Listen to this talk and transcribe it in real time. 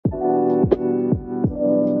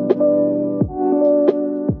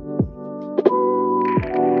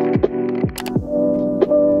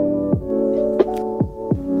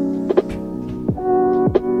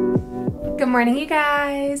morning, you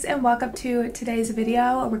guys, and welcome to today's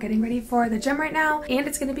video. We're getting ready for the gym right now, and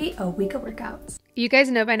it's going to be a week of workouts. You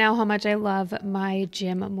guys know by now how much I love my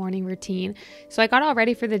gym morning routine. So I got all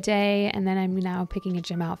ready for the day, and then I'm now picking a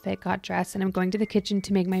gym outfit, got dressed, and I'm going to the kitchen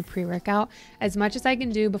to make my pre-workout. As much as I can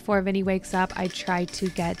do before Vinny wakes up, I try to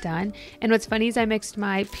get done. And what's funny is I mixed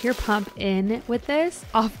my Pure Pump in with this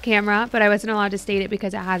off camera, but I wasn't allowed to state it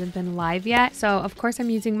because it hasn't been live yet. So of course I'm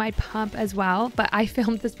using my pump as well, but I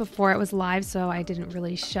filmed this before it was live, so I didn't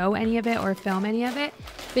really show any of it or film any of it.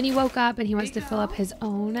 Vinny woke up and he wants to fill up his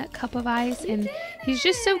own cup of ice, and he's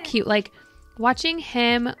just so cute. Like, watching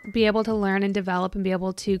him be able to learn and develop and be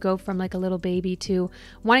able to go from like a little baby to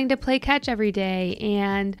wanting to play catch every day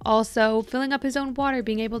and also filling up his own water,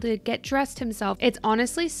 being able to get dressed himself. It's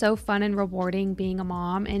honestly so fun and rewarding being a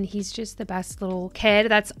mom, and he's just the best little kid.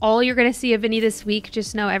 That's all you're going to see of Vinny this week.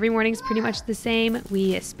 Just know every morning's pretty much the same.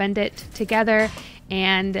 We spend it together,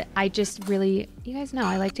 and I just really, you guys know,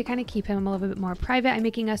 I like to kind of keep him a little bit more private. I'm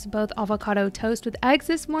making us both avocado toast with eggs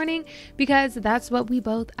this morning because that's what we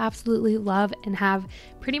both absolutely love and have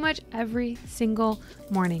pretty much every single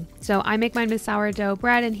morning. So I make mine with sourdough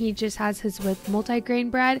bread, and he just has his with multi-grain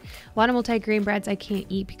bread. A lot of multi-grain breads I can't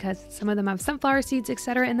eat because some of them have sunflower seeds,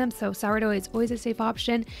 etc. in them. So sourdough is always a safe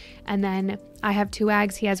option. And then I have 2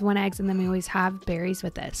 eggs, he has 1 egg, and then we always have berries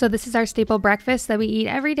with it. So this is our staple breakfast that we eat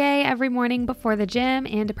every day, every morning before the gym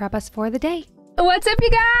and to prep us for the day. What's up, you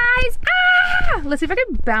guys? Let's see if I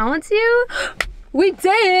can balance you. We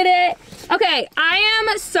did it. Okay, I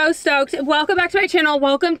am so stoked. Welcome back to my channel.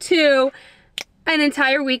 Welcome to an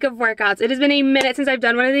entire week of workouts. It has been a minute since I've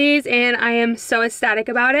done one of these, and I am so ecstatic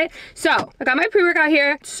about it. So I got my pre-workout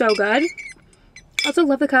here. So good. Also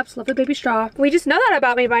love the cups, love the baby straw. We just know that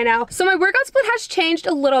about me by now. So my workout split has changed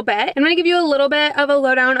a little bit. I'm gonna give you a little bit of a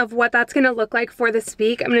lowdown of what that's gonna look like for this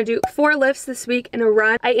week. I'm gonna do 4 lifts this week and a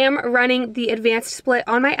run. I am running the advanced split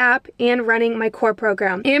on my app and running my core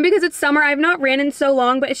program. And because it's summer, I've not ran in so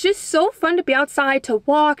long, but it's just so fun to be outside, to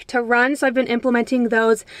walk, to run. So I've been implementing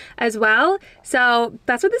those as well. So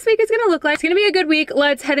that's what this week is gonna look like. It's gonna be a good week.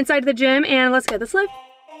 Let's head inside the gym and let's get this lift.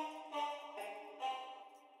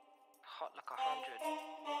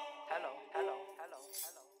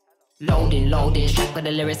 Loading, straight with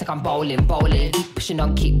the lyrics like I'm bowling. Keep pushing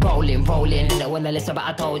on, keep rolling. And when I listen, but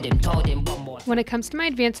I told him one more. When it comes to my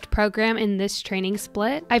advanced program in this training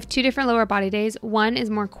split, I have 2 different lower body days. One is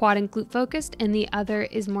more quad and glute focused, and the other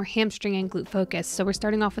is more hamstring and glute focused. So we're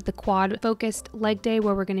starting off with the quad focused leg day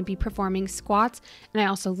where we're going to be performing squats. And I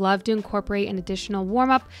also love to incorporate an additional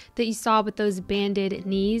warm up that you saw with those banded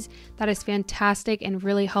knees. That is fantastic and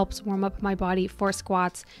really helps warm up my body for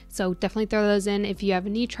squats. So definitely throw those in if you have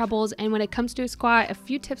knee troubles. And when it comes to a squat, a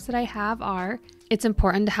few tips that I have are: it's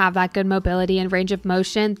important to have that good mobility and range of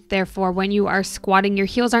motion. Therefore, when you are squatting, your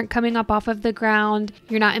heels aren't coming up off of the ground.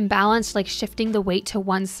 You're not imbalanced, like shifting the weight to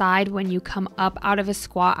one side when you come up out of a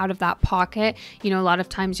squat, out of that pocket. You know, a lot of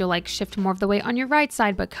times you'll like shift more of the weight on your right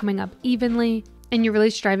side, but coming up evenly. And you're really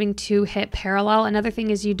striving to hit parallel. Another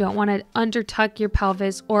thing is you don't want to undertuck your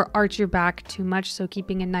pelvis or arch your back too much. So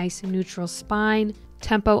keeping a nice neutral spine.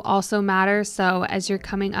 Tempo also matters. So as you're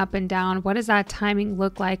coming up and down, what does that timing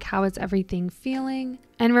look like? How is everything feeling?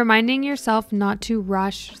 And reminding yourself not to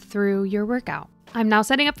rush through your workout. I'm now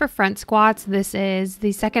setting up for front squats. This is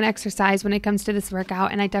the second exercise when it comes to this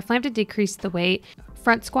workout, and I definitely have to decrease the weight.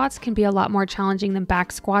 Front squats can be a lot more challenging than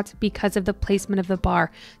back squats because of the placement of the bar.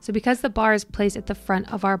 So because the bar is placed at the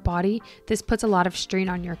front of our body, this puts a lot of strain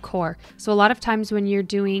on your core. So a lot of times when you're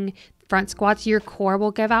doing front squats, your core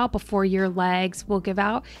will give out before your legs will give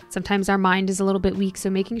out. Sometimes our mind is a little bit weak, so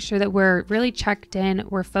making sure that we're really checked in,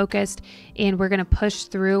 we're focused, and we're going to push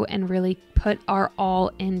through and really put our all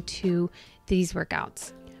into these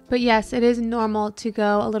workouts. But yes, it is normal to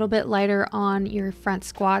go a little bit lighter on your front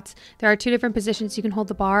squats. There are 2 different positions you can hold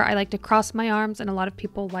the bar. I like to cross my arms, and a lot of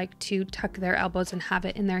people like to tuck their elbows and have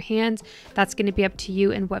it in their hands. That's going to be up to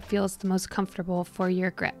you and what feels the most comfortable for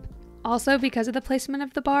your grip. Also, because of the placement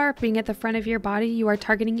of the bar being at the front of your body, you are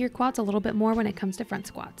targeting your quads a little bit more when it comes to front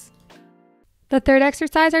squats. The third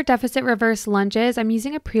exercise are deficit reverse lunges. I'm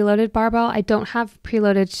using a preloaded barbell. I don't have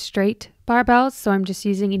preloaded straight barbells, so I'm just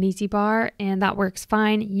using an easy bar, and that works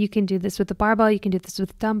fine. You can do this with the barbell, you can do this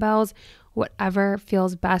with dumbbells, whatever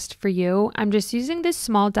feels best for you. I'm just using this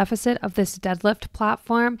small deficit of this deadlift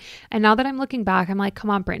platform, and now that I'm looking back, I'm like, come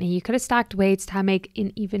on, Brittany, you could have stacked weights to make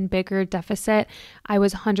an even bigger deficit. I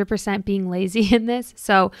was 100% being lazy in this,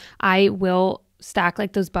 so I will stack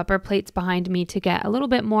like those bumper plates behind me to get a little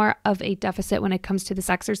bit more of a deficit when it comes to this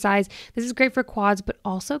exercise. This is great for quads, but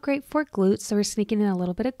also great for glutes. So we're sneaking in a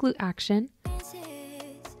little bit of glute action.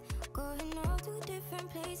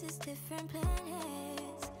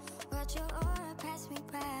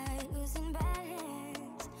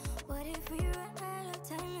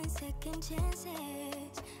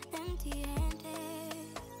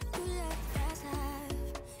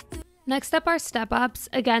 Next up are step ups.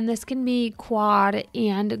 Again, this can be quad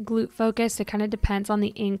and glute focused. It kind of depends on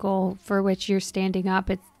the angle for which you're standing up.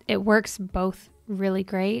 It works both really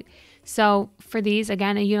great. So for these,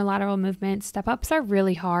 again, a unilateral movement, step ups are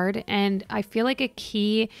really hard. And I feel like a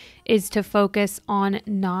key is to focus on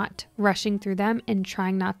not rushing through them and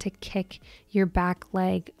trying not to kick your back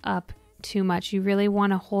leg up too much. You really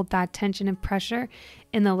want to hold that tension and pressure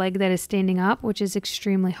in the leg that is standing up, which is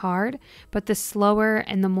extremely hard. But the slower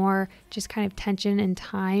and the more just kind of tension and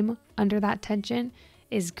time under that tension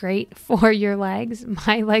is great for your legs.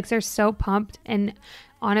 My legs are so pumped, and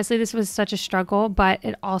honestly, this was such a struggle, but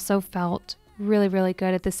it also felt really, really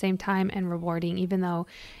good at the same time and rewarding, even though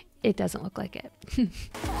it doesn't look like it.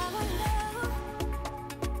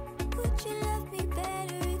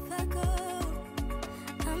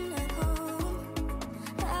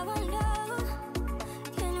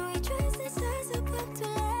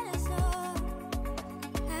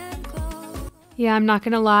 Yeah, I'm not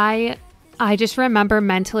gonna lie. I just remember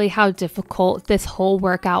mentally how difficult this whole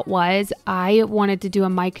workout was. I wanted to do a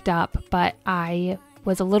mic'd up, but I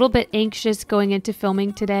was a little bit anxious going into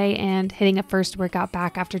filming today and hitting a first workout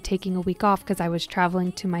back after taking a week off because I was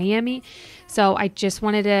traveling to Miami. So I just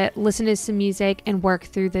wanted to listen to some music and work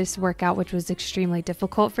through this workout, which was extremely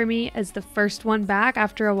difficult for me as the first one back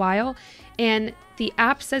after a while. And the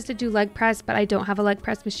app says to do leg press, but I don't have a leg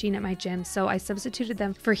press machine at my gym. So I substituted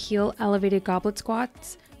them for heel elevated goblet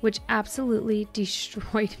squats, which absolutely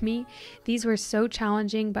destroyed me. These were so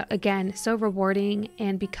challenging, but again, so rewarding.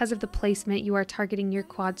 And because of the placement, you are targeting your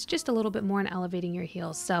quads just a little bit more and elevating your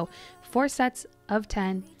heels. So 4 sets of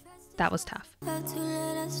 10, that was tough.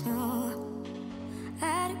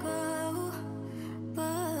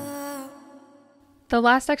 The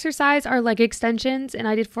last exercise are leg extensions, and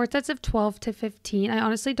I did 4 sets of 12 to 15. I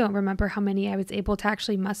honestly don't remember how many I was able to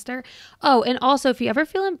actually muster. Oh, and also if you ever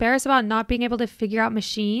feel embarrassed about not being able to figure out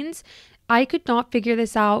machines, I could not figure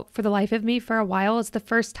this out for the life of me for a while. It's the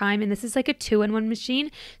first time, and this is like a 2-in-1 machine.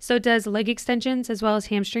 So it does leg extensions as well as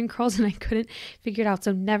hamstring curls, and I couldn't figure it out.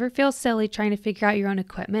 So never feel silly trying to figure out your own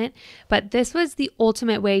equipment. But this was the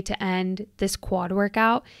ultimate way to end this quad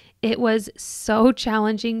workout. It was so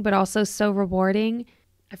challenging, but also so rewarding.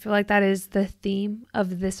 I feel like that is the theme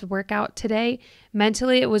of this workout today.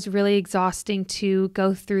 Mentally, it was really exhausting to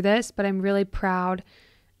go through this, but I'm really proud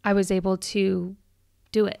I was able to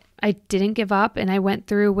do it. I didn't give up, and I went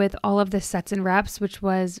through with all of the sets and reps, which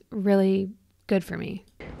was really good for me.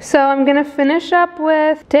 So I'm gonna finish up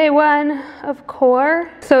with day 1 of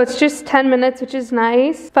core. So it's just 10 minutes, which is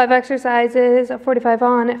nice. 5 exercises, a 45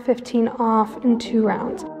 on, 15 off in 2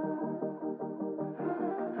 rounds.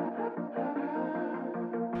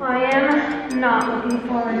 I am not looking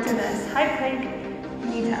forward to this. High plank,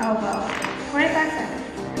 knee to elbow. 25 seconds.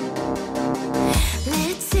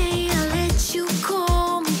 Let's say I let you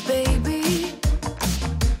call me baby.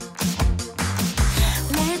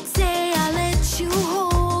 Let's say I let you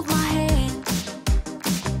hold my hand.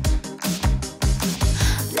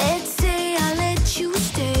 Let's say I let you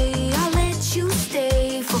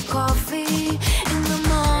stay for coffee in the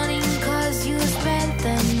morning, 'cause you spent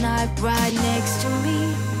the night right next to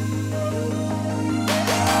me.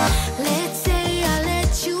 Let's say I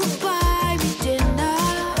let you buy me dinner.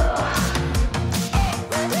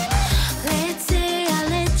 Let's say I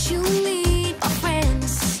let you meet my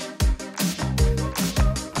friends.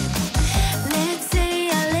 Let's say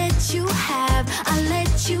I let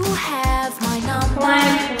you have my number.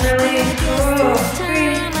 Plank, really. This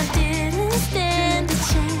time I didn't stand a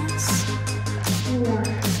chance. 4.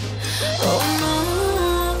 Oh no,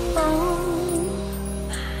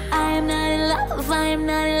 I'm not in love, I'm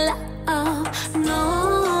not in love, no.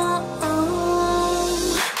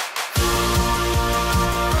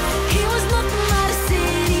 He was nothing but a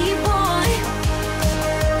city boy.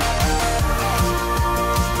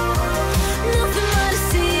 Nothing but a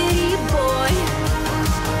city boy.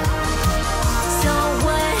 So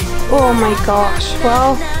what? Oh my gosh,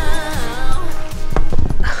 well,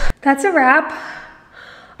 that's a wrap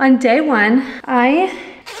on day 1.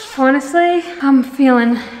 I'm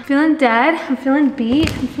feeling dead. I'm feeling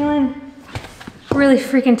beat. I'm feeling really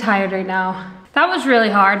freaking tired right now. That was really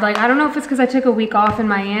hard. Like, I don't know if it's because I took a week off in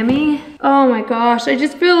Miami. Oh my gosh, I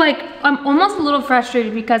just feel like I'm almost a little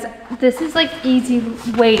frustrated because this is like easy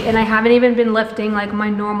weight and I haven't even been lifting like my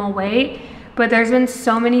normal weight. But there's been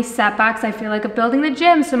so many setbacks, I feel like, of building the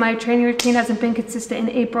gym. So my training routine hasn't been consistent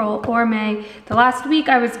in April or May. The last week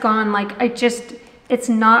I was gone, like it's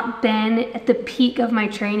not been at the peak of my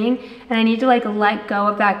training, and I need to like let go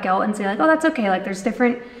of that guilt and say like, oh, that's okay. Like there's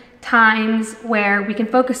different times where we can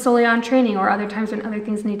focus solely on training or other times when other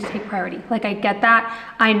things need to take priority. Like, I get that,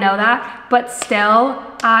 I know that, but still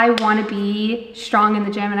I want to be strong in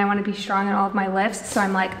the gym and I want to be strong in all of my lifts. So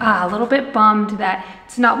I'm like, a little bit bummed that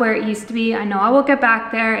it's not where it used to be. I know I will get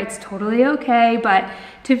back there, it's totally okay, but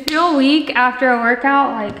to feel weak after a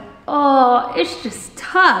workout, like, oh, it's just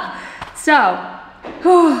tough. So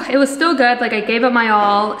it was still good. Like, I gave it my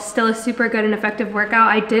all. Still a super good and effective workout.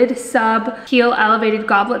 I did sub heel elevated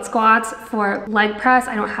goblet squats for leg press.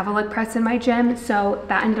 I don't have a leg press in my gym, so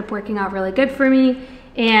that ended up working out really good for me.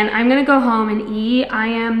 And I'm gonna go home and eat. I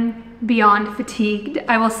am beyond fatigued.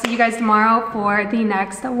 I will see you guys tomorrow for the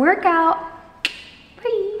next workout.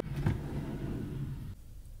 Bye.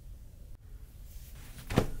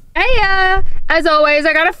 Hey, as always,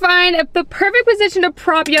 I gotta find the perfect position to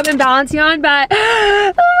prop you up and balance you on, but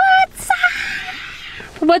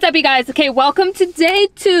what's up, you guys? Okay, welcome to day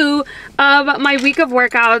 2 of my week of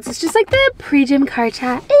workouts. It's just like the pre-gym car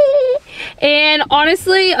chat. And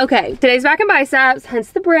honestly, okay, today's back and biceps,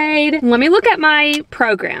 hence the braid. Let me look at my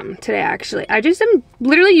program today, actually. I just am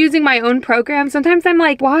literally using my own program. Sometimes I'm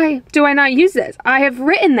like, why do I not use this? I have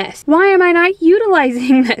written this. Why am I not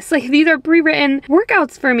utilizing this? Like, these are pre-written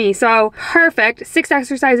workouts for me. So perfect. 6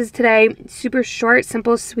 exercises today. Super short,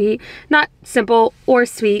 simple, sweet. Not simple or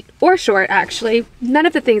sweet or short, actually. None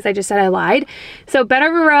of the things I just said, I lied. So bent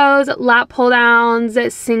over rows, lat pull downs,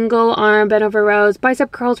 single arm bent over rows,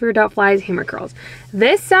 bicep curls, rear delt flies, hammer curls.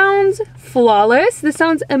 This sounds flawless. This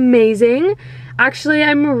sounds amazing. Actually,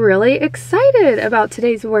 I'm really excited about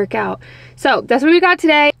today's workout. So that's what we got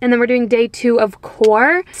today. And then we're doing day 2 of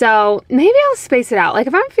core. So maybe I'll space it out. Like,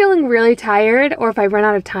 if I'm feeling really tired or if I run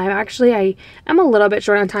out of time, actually I am a little bit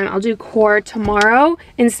short on time, I'll do core tomorrow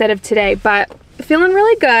instead of today. But feeling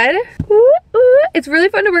really good. It's really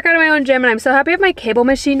fun to work out in my own gym, and I'm so happy I have my cable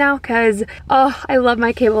machine now because, oh, I love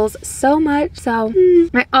my cables so much. So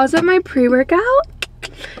I also have my pre-workout.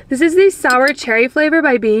 This is the sour cherry flavor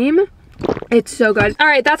by Beam. It's so good. All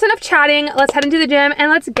right, that's enough chatting. Let's head into the gym and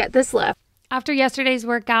let's get this lift. After yesterday's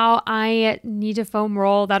workout, I need to foam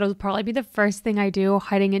roll. That'll probably be the first thing I do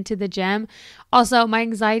heading into the gym. Also, my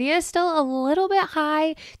anxiety is still a little bit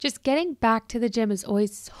high. Just getting back to the gym is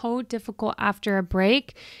always so difficult after a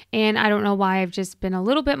break. And I don't know why. I've just been a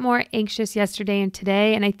little bit more anxious yesterday and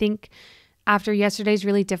today. And I think after yesterday's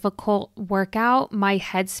really difficult workout, my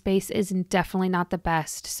headspace is definitely not the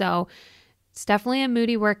best. So it's definitely a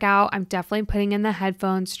moody workout. I'm definitely putting in the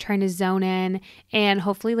headphones, trying to zone in, and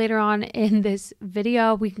hopefully later on in this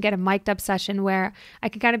video, we can get a mic'd up session where I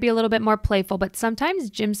can kind of be a little bit more playful, but sometimes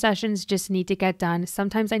gym sessions just need to get done.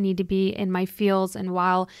 Sometimes I need to be in my feels, and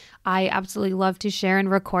while I absolutely love to share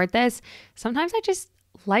and record this, sometimes I just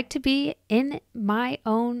like to be in my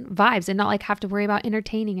own vibes and not like have to worry about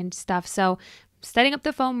entertaining and stuff. So setting up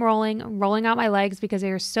the foam rolling out my legs because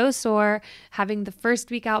they are so sore, having the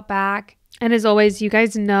first week out back. And as always, you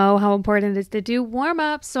guys know how important it is to do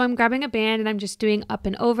warm-ups. So I'm grabbing a band and I'm just doing up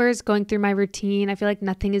and overs, going through my routine. I feel like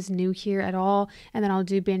nothing is new here at all. And then I'll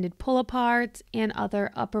do banded pull-aparts and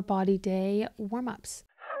other upper body day warm-ups.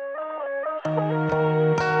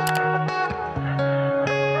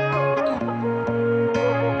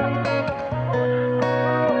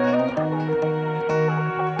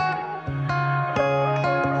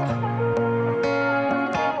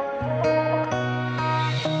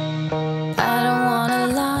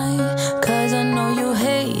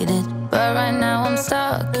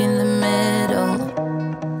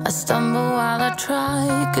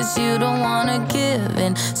 Cause you don't wanna give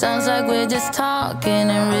in. Sounds like we're just talking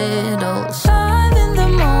in riddles. 5 in the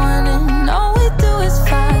morning, all we do is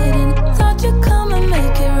fighting. Thought you'd come and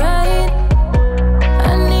make it right.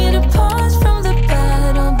 I need a pause from the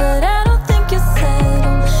battle, but I don't think you're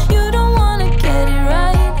settled. You don't wanna get it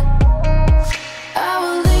right. I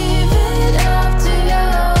will leave it up to you.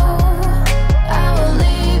 I will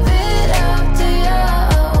leave it up to you.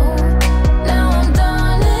 Now I'm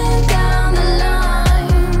done and down the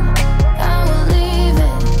line. I will leave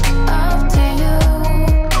it up to you.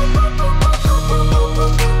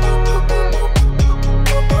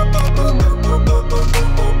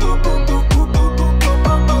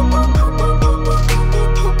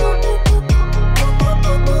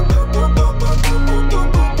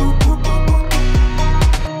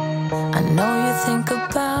 I know you think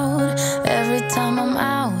about every time I'm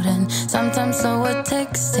out, and sometimes so we're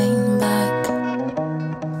texting back.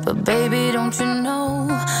 But baby, don't you know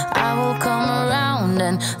I will come around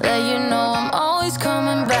and let you know I'm always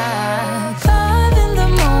coming back. 5 in the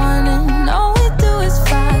morning, all we do is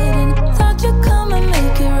fighting. Thought you'd come and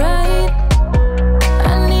make it right.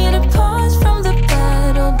 I need a pause from the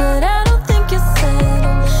battle, but I don't think you're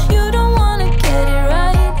settled. You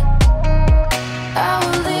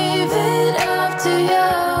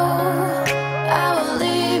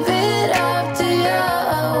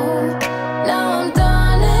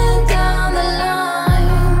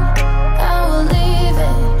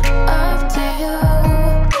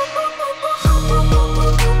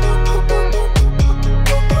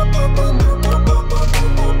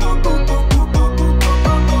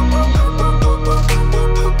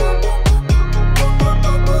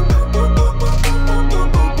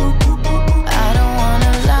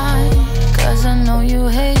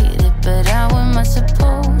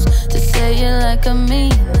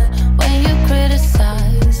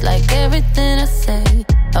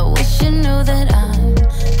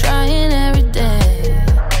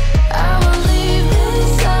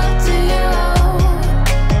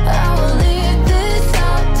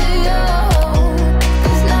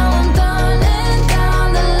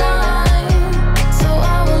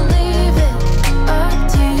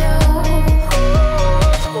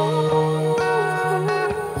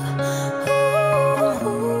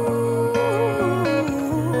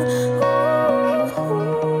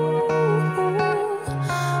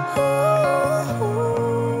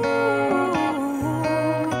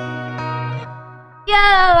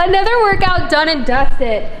done and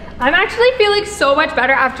dusted. I'm actually feeling so much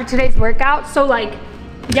better after today's workout. So like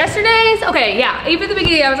yesterday's, okay, yeah, even at the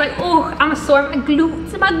beginning I was like, oh, I'm sore. My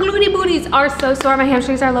glutes, my glutey booties are so sore. My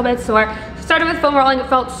hamstrings are a little bit sore. Started with foam rolling, it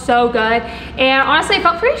felt so good. And honestly, it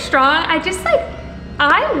felt pretty strong.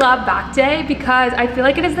 I love back day because I feel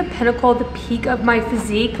like it is the pinnacle, the peak of my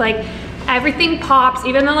physique. Like everything pops,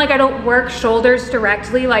 even though like I don't work shoulders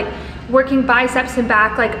directly, like working biceps and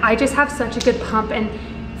back, like I just have such a good pump, and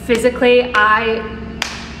physically I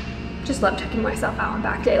just love checking myself out on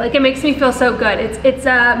back day. Like it makes me feel so good. It's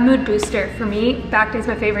a mood booster for me. Back day is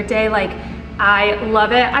my favorite day. Like I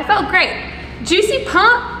love it. I felt great. Juicy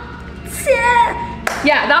pump.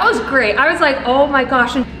 Yeah, that was great. I was like, oh my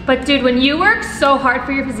gosh. But dude, when you work so hard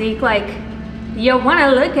for your physique, like you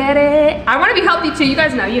wanna look at it. I wanna be healthy too. You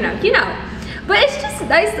guys know, you know. But it's just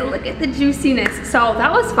nice to look at the juiciness. So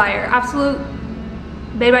that was fire. Absolute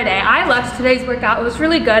day by day. I loved today's workout. It was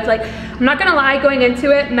really good. Like, I'm not gonna lie, going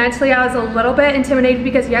into it, mentally I was a little bit intimidated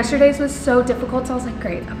because yesterday's was so difficult. So I was like,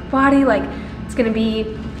 great, the body, like it's gonna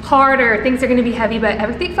be harder, things are gonna be heavy, but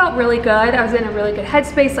everything felt really good. I was in a really good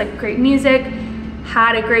headspace, like great music,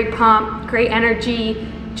 had a great pump, great energy,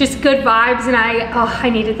 just good vibes, and I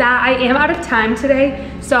needed that. I am out of time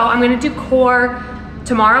today, so I'm gonna do core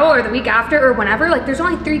tomorrow or the week after or whenever. Like there's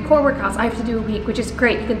only 3 core workouts I have to do a week, which is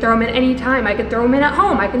great. You can throw them in any time. I can throw them in at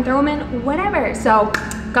home. I can throw them in whatever. So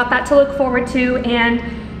got that to look forward to. And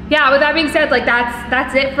yeah, with that being said, like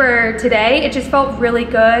that's it for today. It just felt really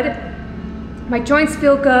good. My joints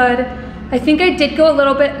feel good. I think I did go a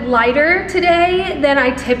little bit lighter today than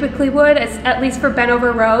I typically would, at least for bent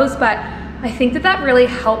over rows, but I think that really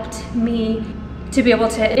helped me to be able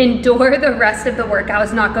to endure the rest of the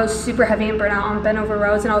workouts, not go super heavy and burn out on bent over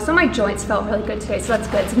rows. And also my joints felt really good today, so that's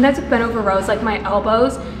good. Sometimes with bent over rows, like my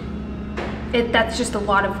elbows, that's just a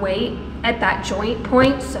lot of weight at that joint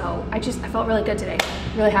point. So I felt really good today,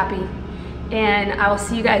 really happy. And I will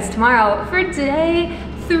see you guys tomorrow for day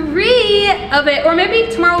 3 of it, or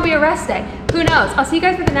maybe tomorrow will be a rest day. Who knows? I'll see you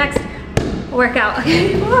guys for the next workout.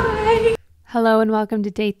 Okay, bye. Hello and welcome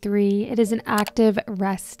to day 3. It is an active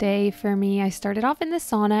rest day for me. I started off in the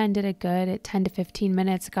sauna and did a good 10 to 15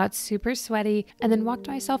 minutes, got super sweaty, and then walked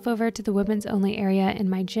myself over to the women's only area in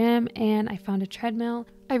my gym, and I found a treadmill.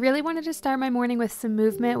 I really wanted to start my morning with some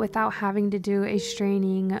movement without having to do a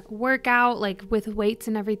straining workout, like with weights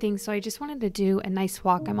and everything, so I just wanted to do a nice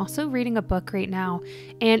walk. I'm also reading a book right now,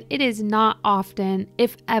 and it is not often,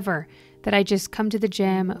 if ever, that I just come to the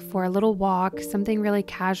gym for a little walk, something really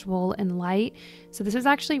casual and light. So this was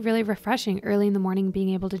actually really refreshing early in the morning,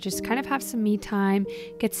 being able to just kind of have some me time,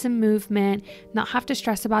 get some movement, not have to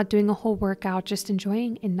stress about doing a whole workout, just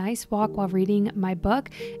enjoying a nice walk while reading my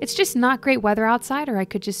book. It's just not great weather outside, or I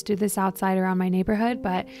could just do this outside around my neighborhood,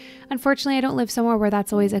 but unfortunately I don't live somewhere where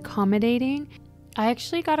that's always accommodating. I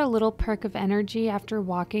actually got a little perk of energy after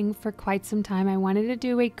walking for quite some time. I wanted to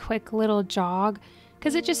do a quick little jog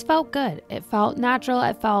because it just felt good. It felt natural.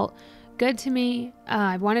 It felt good to me.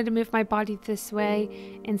 I wanted to move my body this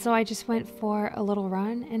way, and so I just went for a little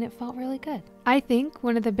run, and it felt really good. I think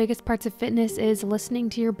one of the biggest parts of fitness is listening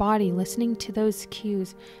to your body, listening to those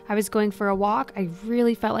cues. I was going for a walk. I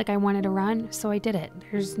really felt like I wanted to run, so I did it.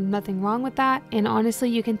 There's nothing wrong with that, and honestly,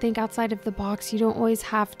 you can think outside of the box. You don't always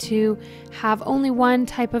have to have only one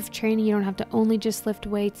type of training. You don't have to only just lift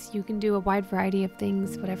weights. You can do a wide variety of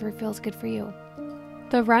things, whatever feels good for you.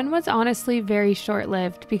 The run was honestly very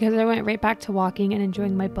short-lived because I went right back to walking and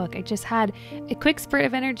enjoying my book. I just had a quick spurt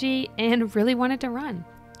of energy and really wanted to run.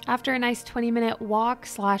 After a nice 20-minute walk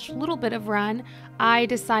 / little bit of run, I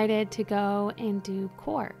decided to go and do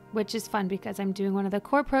core, which is fun because I'm doing one of the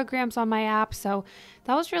core programs on my app. So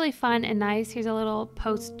that was really fun and nice. Here's a little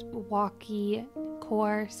post-walkie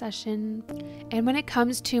core session. And when it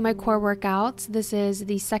comes to my core workouts, this is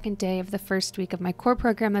the second day of the first week of my core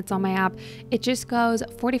program that's on my app. It just goes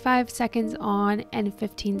 45 seconds on and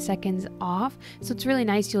 15 seconds off. So it's really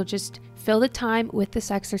nice. You'll just fill the time with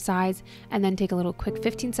this exercise and then take a little quick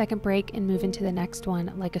 15-second break and move into the next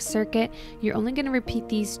one like a circuit. You're only going to repeat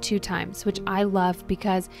these 2 times, which I love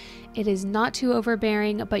because it is not too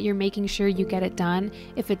overbearing, but you're making sure you get it done.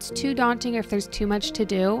 If it's too daunting or if there's too much to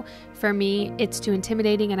do, for me, it's too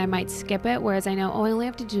intimidating and I might skip it. Whereas I know, oh, I only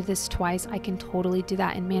have to do this twice. I can totally do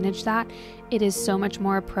that and manage that. It is so much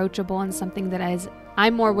more approachable and something that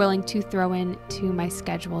I'm more willing to throw in to my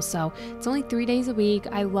schedule. So it's only 3 days a week.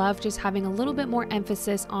 I love just having a little bit more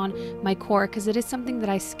emphasis on my core because it is something that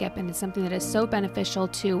I skip, and it's something that is so beneficial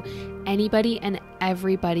to anybody and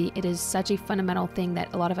everybody. It is such a fundamental thing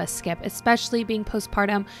that a lot of us skip, especially being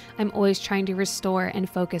postpartum. I'm always trying to restore and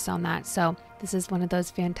focus on that. So This is one of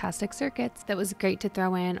those fantastic circuits that was great to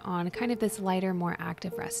throw in on kind of this lighter, more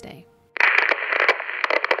active rest day.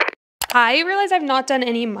 I realize I've not done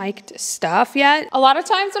any mic'd stuff yet. A lot of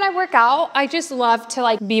times when I work out, I just love to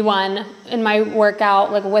like be one in my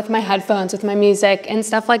workout, like with my headphones, with my music and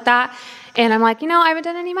stuff like that. And I'm like, you know, I haven't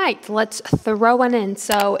done any mic. Let's throw one in.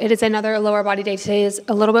 So it is another lower body day. Today is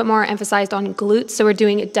a little bit more emphasized on glutes. So we're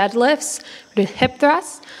doing deadlifts, we're doing hip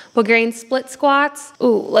thrusts, Bulgarian split squats.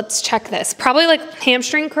 Ooh, let's check this. Probably like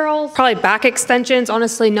hamstring curls, probably back extensions,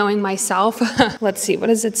 honestly, knowing myself. Let's see, what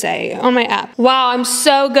does it say on my app? Wow, I'm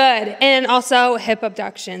so good. And also hip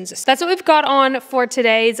abductions. That's what we've got on for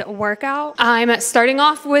today's workout. I'm starting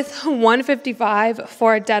off with 155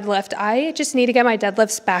 for a deadlift. I just need to get my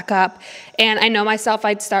deadlifts back up. And I know myself,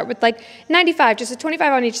 I'd start with like 95, just a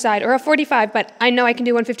 25 on each side, or a 45, but I know I can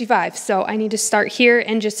do 155. So I need to start here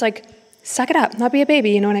and just like suck it up, not be a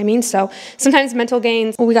baby, you know what I mean? So sometimes mental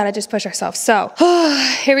gains, we gotta just push ourselves. So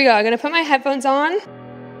here we go. I'm gonna put my headphones on.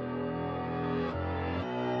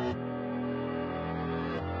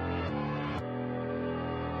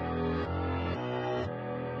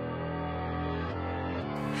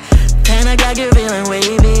 I got you feeling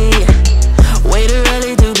wavy, way too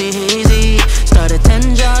early to be hazy. Start a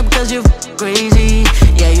 10 job cause you crazy.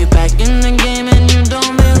 Yeah, you back in the game and you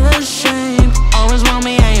don't feel ashamed. Always want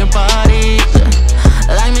me at your party,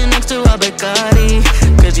 like me next to a Bacardi.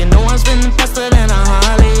 Cause you know I'm spinning faster than a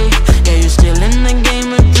Harley. Yeah, you're still in the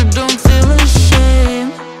game but you don't feel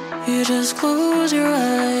ashamed. You just close your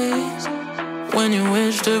eyes when you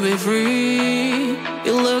wish to be free.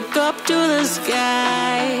 You look up to the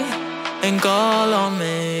sky and call on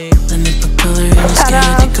me. Let me put color in the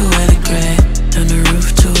sky, take away the gray. Turn the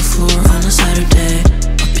roof to a floor on a Saturday.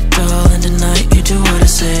 Up your doll and tonight you do what I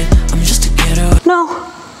say. I'm just a ghetto. No,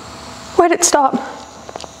 why did it stop?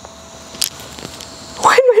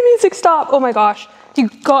 Why did my music stop? Oh my gosh, you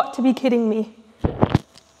got to be kidding me.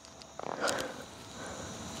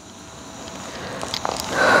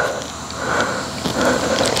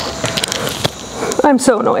 I'm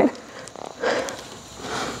so annoyed.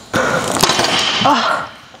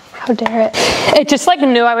 Oh, how dare it. It just like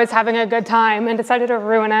knew I was having a good time and decided to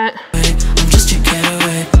ruin it. I'm just your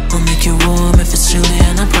getaway. I'll make you warm if it's chilly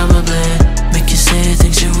and I probably make you say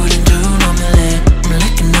things you wouldn't do normally. I'm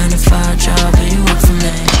like a 9 to 5 job, but you work for me.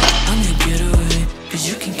 I'm your getaway, cause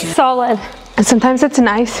you can get solid. And sometimes it's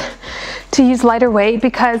nice to use lighter weight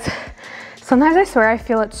because sometimes I swear I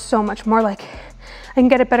feel it so much more, like I can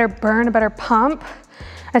get a better burn, a better pump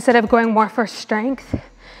instead of going more for strength.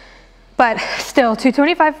 But still,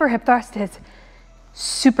 225 for hip thrust is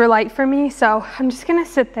super light for me. So I'm just gonna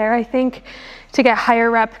sit there, I think, to get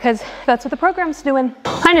higher rep because that's what the program's doing.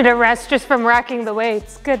 I need a rest just from racking the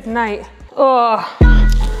weights. Good night. Oh.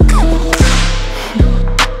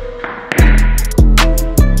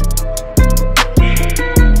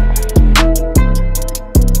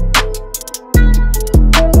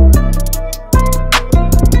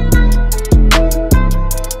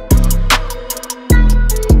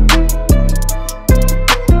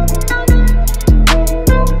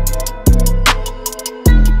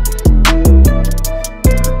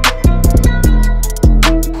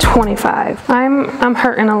 25. I'm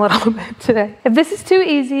hurting a little bit today. If this is too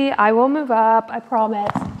easy, I will move up, I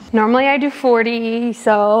promise. Normally I do 40,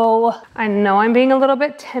 so I know I'm being a little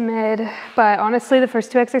bit timid, but honestly the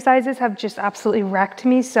first two exercises have just absolutely wrecked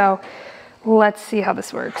me, so let's see how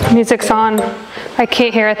this works. Music's on, I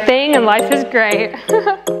can't hear a thing, and life is great.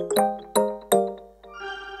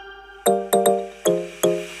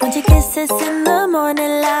 Want your kisses in the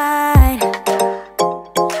morning light,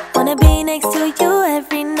 wanna be next to you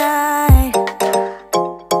every night.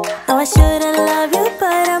 No, I shouldn't love you,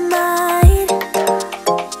 but I might,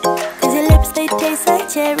 cause your lips, they taste like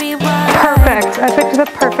cherry wine. Perfect, I picked the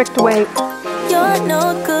perfect weight. You're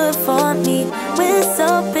no good for me, we're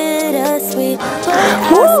so bittersweet, but I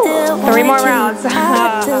still want 3 more you. rounds.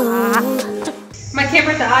 I do. My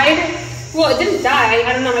camera died. Well, it didn't die.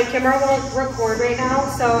 I don't know, my camera won't record right now,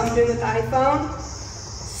 so I'm doing it with the iPhone.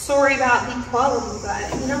 Sorry about the quality, but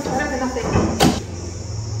you know, better than nothing.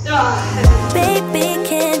 Baby,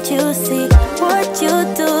 can't you see what you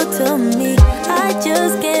do to me? I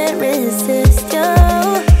just can't resist you.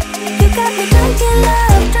 You got me drunk in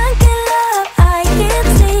love, I can't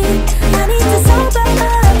see. I need to sober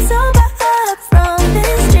up from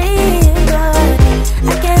this dream, but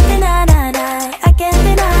I can't deny, I can't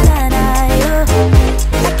deny you.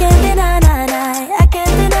 I can't deny, I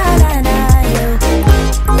can't deny you.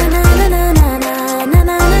 Na na na na na na na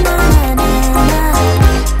na na na na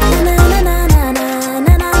na na na na na.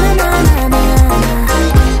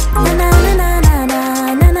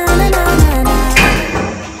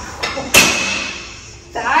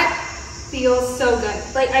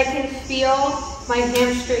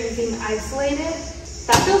 isolated.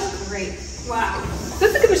 That feels great. Wow,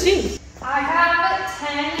 that's a good machine. I have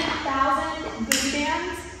 10,000 booty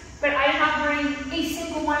bands, but I did not bring a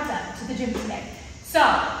single one of them to the gym today. So,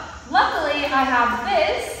 luckily I have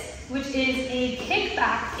this, which is a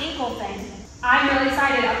kickback ankle thing. I'm really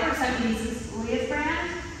excited. Upper 70s is Leah's brand.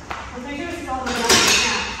 Let's make sure this is all the way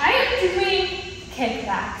now. I am doing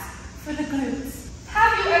kickbacks for the glutes.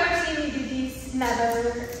 Have you ever seen me do these?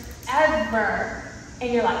 Never, ever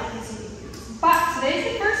in your life have you seen me do these. But today's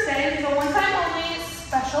the first day. It's a one-time only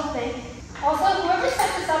special thing. Also, whoever set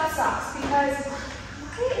this up sucks because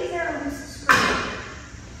why is there a loose screw?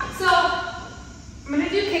 So, I'm gonna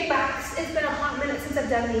do kickbacks. It's been a hot minute since I've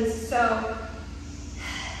done these, so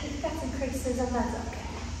if you've got some criticism, that's okay.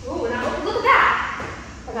 Ooh, now look at that.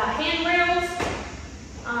 I got handrails.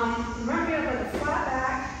 Remember, you have like a flat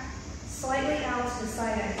back, slightly out to the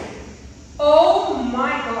side angle. Oh my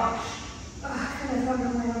gosh. Ugh, I kind of don't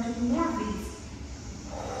know why I don't do more of these.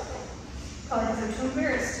 Probably because I'm too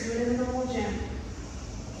embarrassed to do it in the normal gym.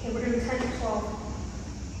 Okay, we're doing 10 to 12.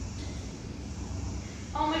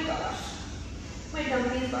 Oh my gosh. My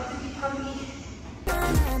dumpy is about to be pumpy.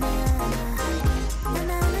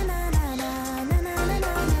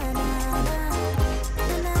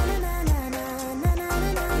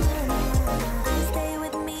 Stay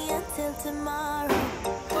with me until tomorrow.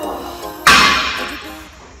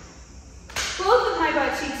 Both of my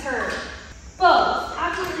butt cheeks hurt. Both.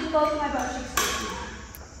 Absolutely both of my butt cheeks hurt.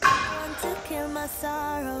 I want to kill my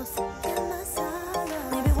sorrows.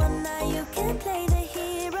 Maybe one night you can play the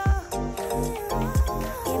hero.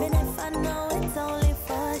 Even if I know it's only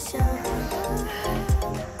for show.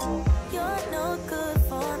 You're no good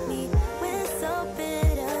for me. We're so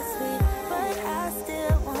bittersweet, but I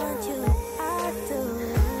still want you. I do.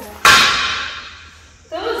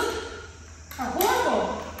 Those are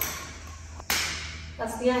horrible.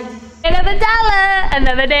 That's the end. Another dollar,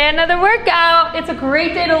 another day, another workout. It's a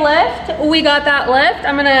great day to lift. We got that lift.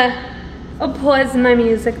 I'm gonna pause my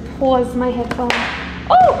music, pause my headphones.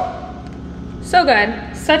 Oh, so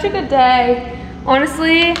good. Such a good day.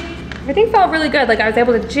 Honestly, everything felt really good. Like I was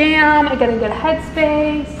able to jam, I get a good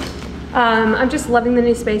headspace. I'm just loving the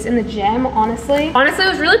new space in the gym, honestly. Honestly, it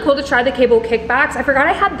was really cool to try the cable kickbacks. I forgot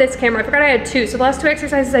I had this camera. I forgot I had two. So the last two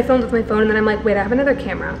exercises I filmed with my phone and then I'm like, wait, I have another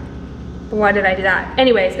camera. Why did I do that?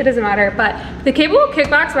 Anyways, it doesn't matter, but the cable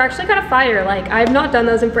kickbacks were actually kind of fire. Like, I have not done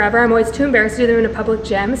those in forever. I'm always too embarrassed to do them in a public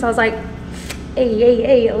gym. So I was like,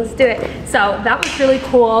 hey, let's do it. So that was really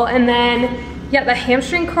cool. And then, yeah, the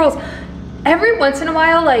hamstring curls. Every once in a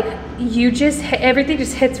while, like, you just hit, everything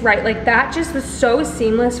just hits right. Like, that just was so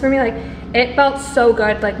seamless for me. Like, it felt so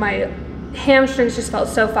good. Like, my hamstrings just felt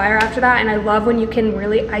so fire after that. And I love when you can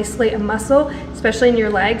really isolate a muscle, especially in your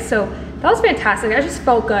legs. So that was fantastic. I just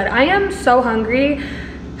felt good. I am so hungry.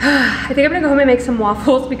 I think I'm gonna go home and make some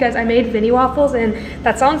waffles because I made Vinny waffles and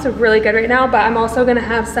that sounds really good right now, but I'm also gonna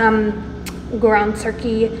have some ground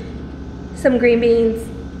turkey, some green beans,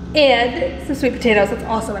 and some sweet potatoes. That's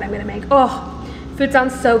also what I'm gonna make. Oh, food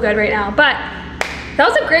sounds so good right now. But that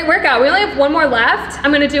was a great workout. We only have one more left.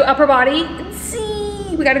 I'm gonna do upper body. Let's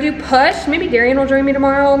see, we gotta do push. Maybe Darian will join me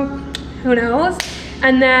tomorrow, who knows?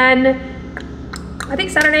 And then I think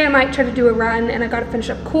Saturday I might try to do a run and I gotta finish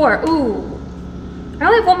up core. Ooh, I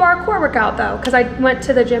only have one more core workout though, because I went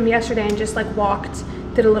to the gym yesterday and just like walked,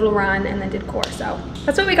 did a little run and then did core. So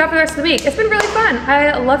that's what we got for the rest of the week. It's been really fun.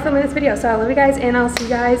 I love filming this video. So I love you guys and I'll see you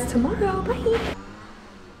guys tomorrow. Bye.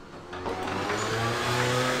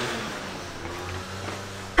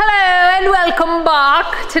 Hello and welcome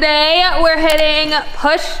back. Today we're hitting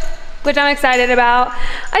push, which I'm excited about.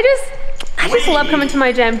 I just love coming to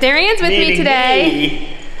my gym. Darian's with me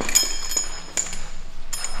today.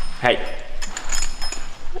 Hey.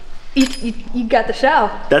 You got the show.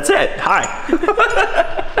 That's it. Hi.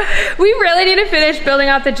 We really need to finish building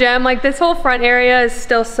out the gym. Like this whole front area is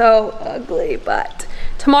still so ugly, but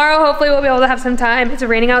tomorrow hopefully we'll be able to have some time. It's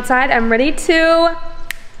raining outside. I'm ready to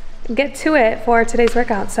get to it for today's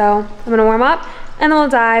workout. So I'm gonna warm up and then we'll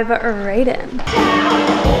dive right in.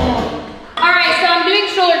 All right, so I'm doing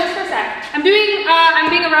shoulder, just for a sec. I'm being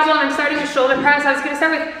a rebel and I'm starting with shoulder press. I was gonna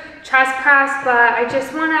start with chest press, but I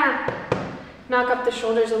just wanna knock up the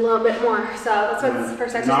shoulders a little bit more. So that's what this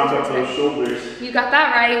first exercise Knock up today. those shoulders. You got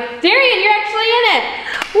that right. Darian, you're actually in it.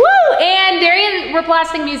 Woo! And Darian, we're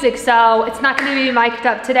blasting music, so it's not gonna be mic'd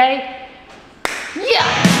up today.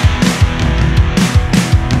 Yeah!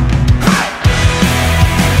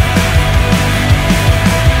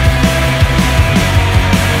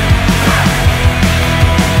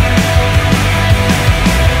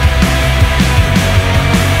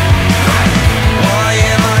 Why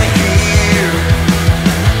am I here?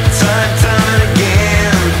 Time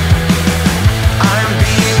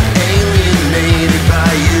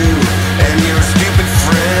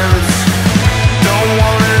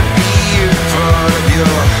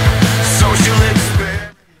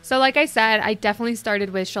like I said, I definitely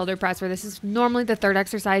started with shoulder press, where this is normally the third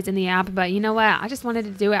exercise in the app, but you know what? I just wanted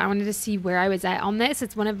to do it. I wanted to see where I was at on this.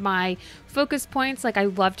 It's one of my focus points. Like, I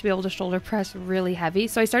love to be able to shoulder press really heavy.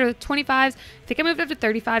 So I started with 25s. I think I moved up to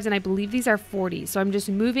 35s, and I believe these are 40s. So I'm just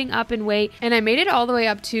moving up in weight, and I made it all the way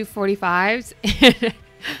up to 45s.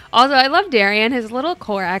 Also, I love Darian, his little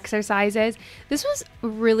core exercises. This was a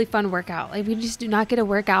really fun workout. Like, we just do not get to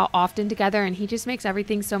work out often together, and he just makes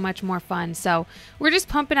everything so much more fun. So we're just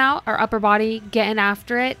pumping out our upper body, getting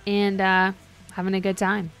after it, and having a good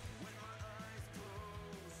time.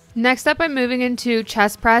 Next up, I'm moving into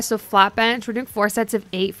chest press, so flat bench. We're doing 4 sets of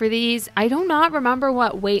 8 for these. I do not remember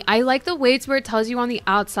what weight. I like the weights where it tells you on the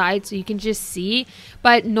outside so you can just see,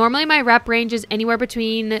 but normally my rep range is anywhere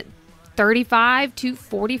between 35 to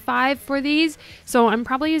 45 for these. So I'm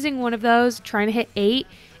probably using one of those, trying to hit 8,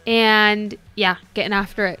 and yeah, getting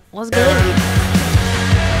after it. Let's go.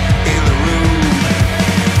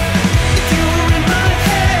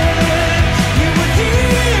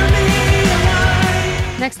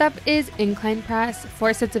 Next up is incline press,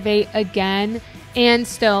 4 sets of 8 again, and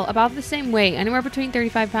still about the same weight. Anywhere between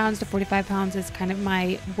 35 pounds to 45 pounds is kind of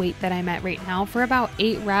my weight that I'm at right now for about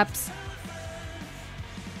 8 reps.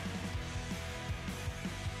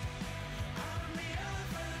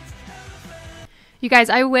 You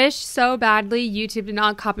guys, I wish so badly YouTube did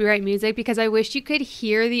not copyright music, because I wish you could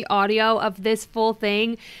hear the audio of this full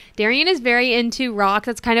thing. Darian is very into rock.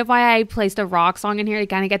 That's kind of why I placed a rock song in here to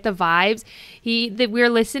kind of get the vibes.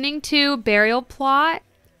 We're listening to Burial Plot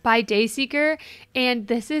by Dayseeker, and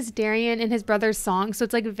this is Darian and his brother's song, so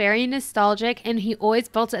it's like very nostalgic, and he always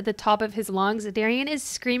belts at the top of his lungs. Darian is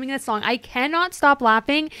screaming this song. I cannot stop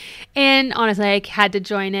laughing, and honestly, I had to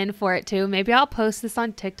join in for it too. Maybe I'll post this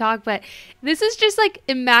on TikTok, but this is just like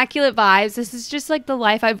immaculate vibes. This is just like the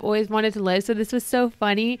life I've always wanted to live, so this was so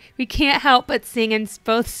funny. We can't help but sing and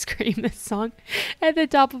both scream this song at the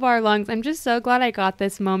top of our lungs. I'm just so glad I got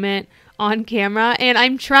this moment on camera, and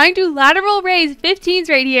I'm trying to lateral raise 15s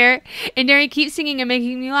right here, and Darian keeps singing and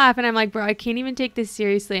making me laugh, and I'm like, bro, I can't even take this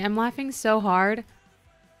seriously. I'm laughing so hard.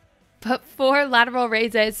 But 4 lateral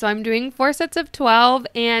raises, so I'm doing 4 sets of 12,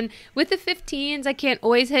 and with the 15s, I can't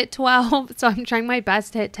always hit 12, so I'm trying my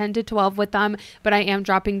best to hit 10 to 12 with them, but I am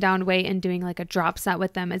dropping down weight and doing like a drop set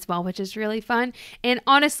with them as well, which is really fun. And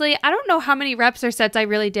honestly, I don't know how many reps or sets I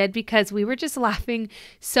really did, because we were just laughing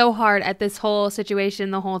so hard at this whole situation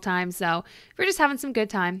the whole time, so we're just having some good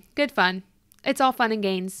time, good fun. It's all fun and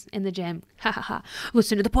games in the gym. Ha ha ha.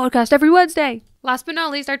 Listen to the podcast every Wednesday. Last but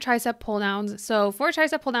not least, our tricep pull downs. So for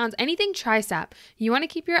tricep pull downs, anything tricep, you want to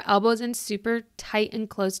keep your elbows in super tight and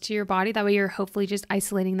close to your body. That way you're hopefully just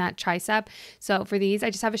isolating that tricep. So for these,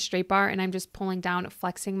 I just have a straight bar, and I'm just pulling down,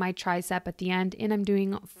 flexing my tricep at the end, and I'm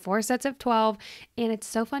doing 4 sets of 12. And it's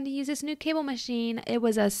so fun to use this new cable machine. It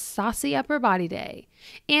was a saucy upper body day,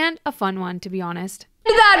 and a fun one, to be honest.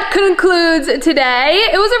 That concludes today.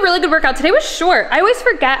 It was a really good workout. Today was short. I always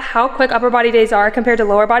forget how quick upper body days are compared to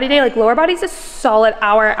lower body day. Like, lower body's a solid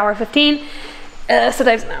hour 15,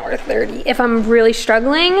 sometimes an hour 30 if I'm really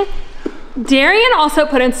struggling. Darian also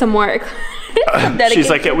put in some work. She's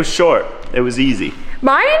like, it was short. It was easy.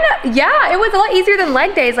 Mine, yeah, it was a lot easier than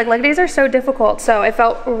leg days. Like, leg days are so difficult, so it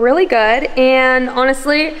felt really good. And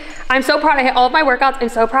honestly, I'm so proud I hit all of my workouts. I'm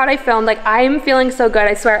so proud I filmed. Like, I'm feeling so good.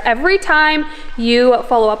 I swear, every time you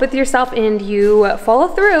follow up with yourself and you follow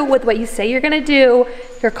through with what you say you're gonna do,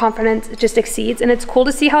 your confidence just exceeds. And it's cool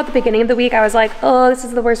to see how at the beginning of the week I was like, oh, this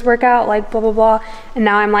is the worst workout, like blah, blah, blah. And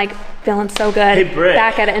now I'm like feeling so good. Hey, Britt,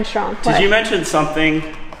 back at it and strong. Did you mention something,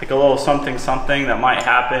 like a little something that might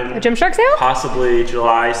happen? A Gymshark sale? Possibly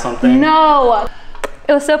July something? No.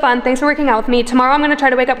 It was so fun. Thanks for working out with me. Tomorrow I'm going to try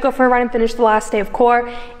to wake up, go for a run, and finish the last day of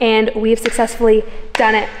core, and we've successfully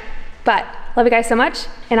done it. But love you guys so much,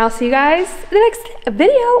 and I'll see you guys in the next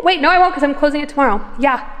video. Wait, no I won't, because I'm closing it tomorrow.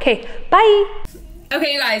 Yeah, okay, bye.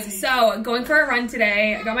 Okay, you guys, so going for a run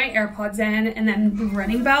today. I got my AirPods in, and then the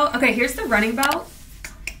running belt. Okay, here's the running belt.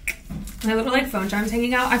 My little like phone charms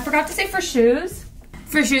hanging out. I forgot to say for shoes.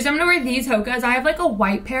 For shoes, I'm gonna wear these Hokas. I have like a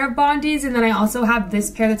white pair of Bondies, and then I also have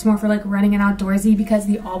this pair that's more for like running and outdoorsy, because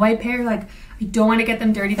the all white pair, like, I don't want to get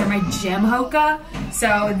them dirty. They're my gym Hoka.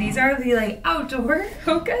 So these are the like outdoor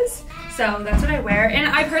Hokas. So that's what I wear. And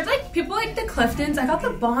I've heard like people like the Cliftons. I got the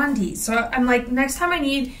Bondies. So I'm like, next time I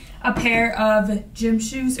need a pair of gym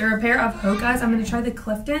shoes or a pair of Hokas, I'm gonna try the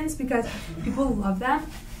Cliftons because people love them.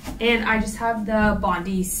 And I just have the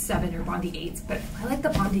Bondi 7 or Bondi 8s, but I like the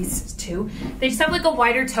Bondis too. They just have like a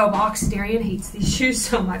wider toe box. Darian hates these shoes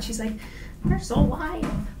so much. He's like, they're so wide.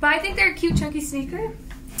 But I think they're a cute chunky sneaker,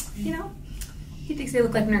 you know? He thinks they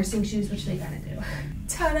look like nursing shoes, which they kind of do.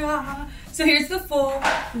 Ta-da! So here's the full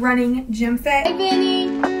running gym fit. Hey, Vinny!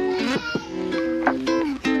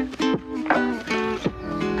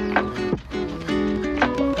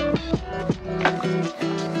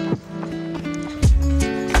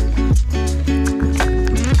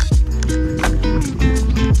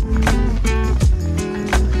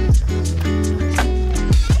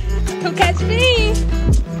 Come catch me!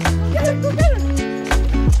 Go get him!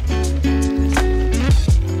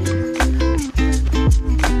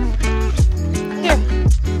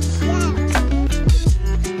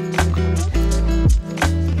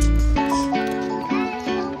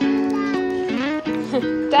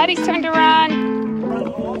 Daddy's turn to run.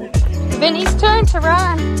 Vinny's turn to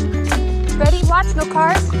run. Ready? Watch, no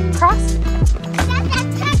cars. Cross. That's a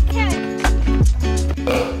tractor.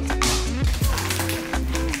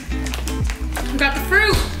 We got the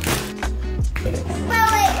fruit. Well,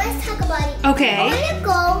 wait, let's talk about it. Okay. I want to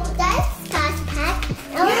go that starch pack.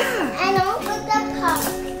 And I want to put the pump.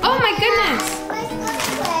 Oh my goodness. Let's go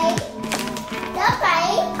the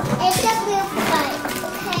bike and the blue bike,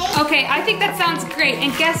 okay? Okay, I think that sounds great.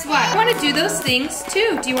 And guess what? I want to do those things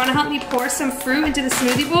too. Do you want to help me pour some fruit into the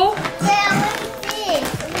smoothie bowl? Yeah, I want to see.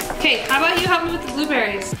 Okay, how about you help me with the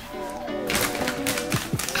blueberries?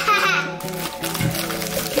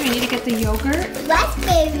 Okay, we need to get the yogurt.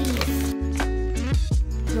 Raspberries.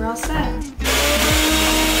 We're all set.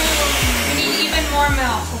 We need even more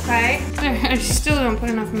milk, okay? I still don't put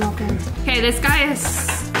enough milk in. Okay, this guy is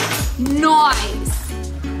nice.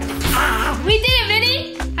 Ah, we did it,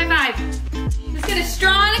 Vinny! High five. Let's get a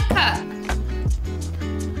straw and a cup.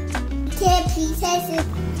 Can pieces.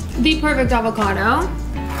 The perfect avocado.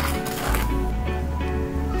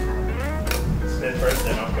 Spit first,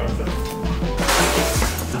 then I'll go.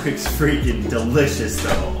 Looks freaking delicious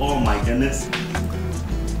though. Oh my goodness.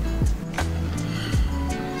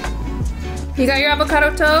 You got your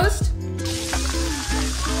avocado toast?